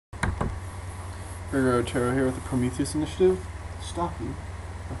Gregor Arturo here with the Prometheus Initiative. Stop you.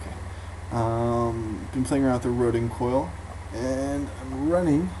 Okay. Been playing around with the Rodin Coil, and I'm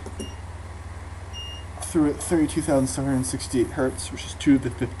running through at 32,768 hertz, which is 2 to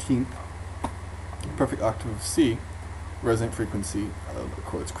the 15th perfect octave of C, resonant frequency of a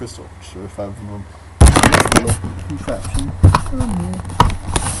quartz crystal, which are 5 of them. Little contraption. Let's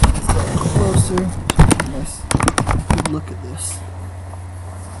get closer. Nice. Good look at this.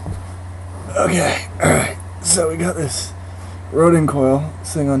 Okay, alright, so we got this Rodin coil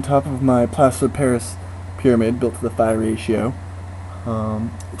sitting on top of my plaster of Paris pyramid built to the phi ratio.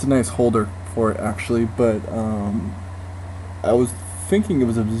 It's a nice holder for it actually, but I was thinking it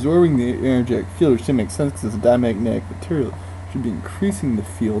was absorbing the energetic field, which didn't make sense because it's a diamagnetic material. It should be increasing the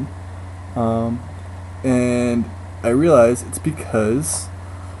field. And I realized it's because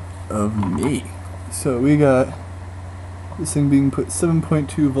of me. So we got this thing being put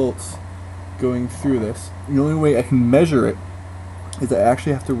 7.2 volts going through this. The only way I can measure it is I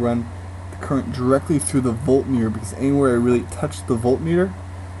actually have to run the current directly through the voltmeter, because anywhere I really touch the voltmeter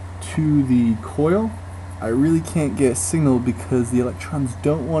to the coil, I really can't get a signal because the electrons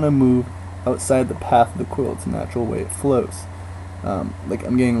don't want to move outside the path of the coil. It's a natural way it flows. Like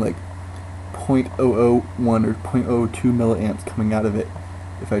I'm getting like 0.001 or 0.02 milliamps coming out of it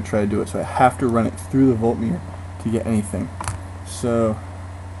if I try to do it. So I have to run it through the voltmeter to get anything. So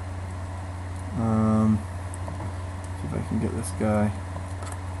see if I can get this guy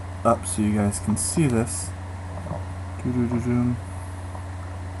up so you guys can see this.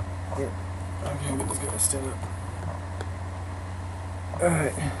 Here, okay, get this guy to stand up.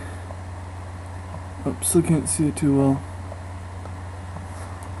 Alright. Oh, still can't see it too well.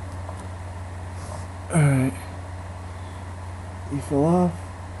 Alright. He fell off.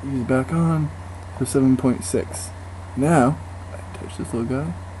 He's back on. So 7.6. Now, I touch this little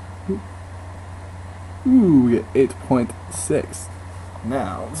guy. Ooh, we get 8.6.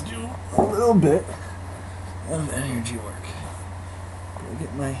 Now, let's do a little bit of energy work. Gotta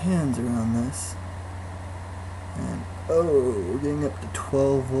get my hands around this. And, oh, we're getting up to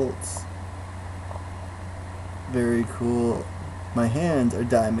 12 volts. Very cool. My hands are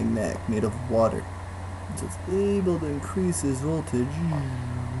diamagnetic, made of water. So it's able to increase this voltage.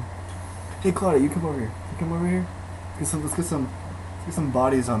 Hey, Claudia, you come over here. You come over here. Let's get some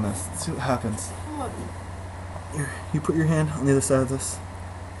bodies on this. Let's see what happens. Here, you put your hand on the other side of this.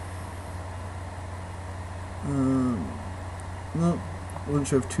 Nope. I wasn't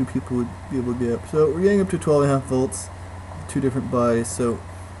sure if two people would be able to get up. So we're getting up to 12.5 volts. Two different bodies. So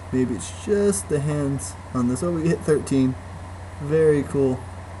maybe it's just the hands on this. Oh, we hit 13. Very cool.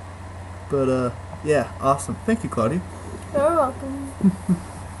 But yeah, awesome. Thank you, Claudia. You're welcome.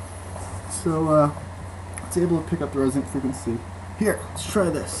 So it's able to pick up the resonant frequency. Here, let's try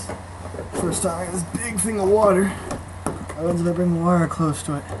this. First time I got this big thing of water. I ended up bringing wire close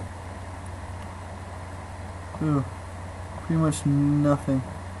to it. Ooh, pretty much nothing.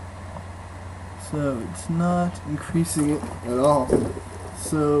 So it's not increasing it at all.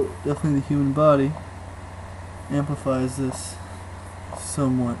 So definitely the human body amplifies this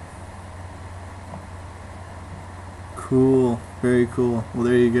somewhat. Cool, very cool. Well,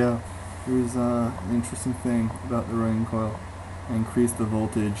 there you go. Here's an interesting thing about the Rodin coil. I increase the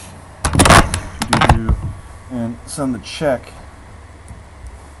voltage. And send the check.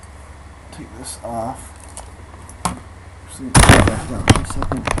 Take this off. Just put it back down for a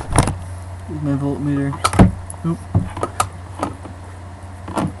second. Here's my voltmeter. Oop.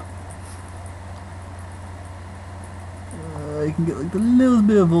 You can get like the little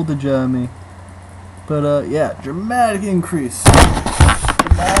bit of voltage out of me. But yeah, dramatic increase.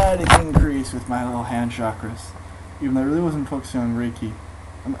 Dramatic increase with my little hand chakras. Even though I really wasn't focusing on Reiki.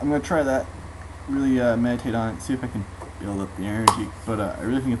 I'm going to try that. Really meditate on it, see if I can build up the energy. But I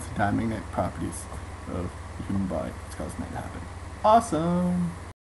really think it's the diamagnetic properties of the human body that's causing that to happen. Awesome!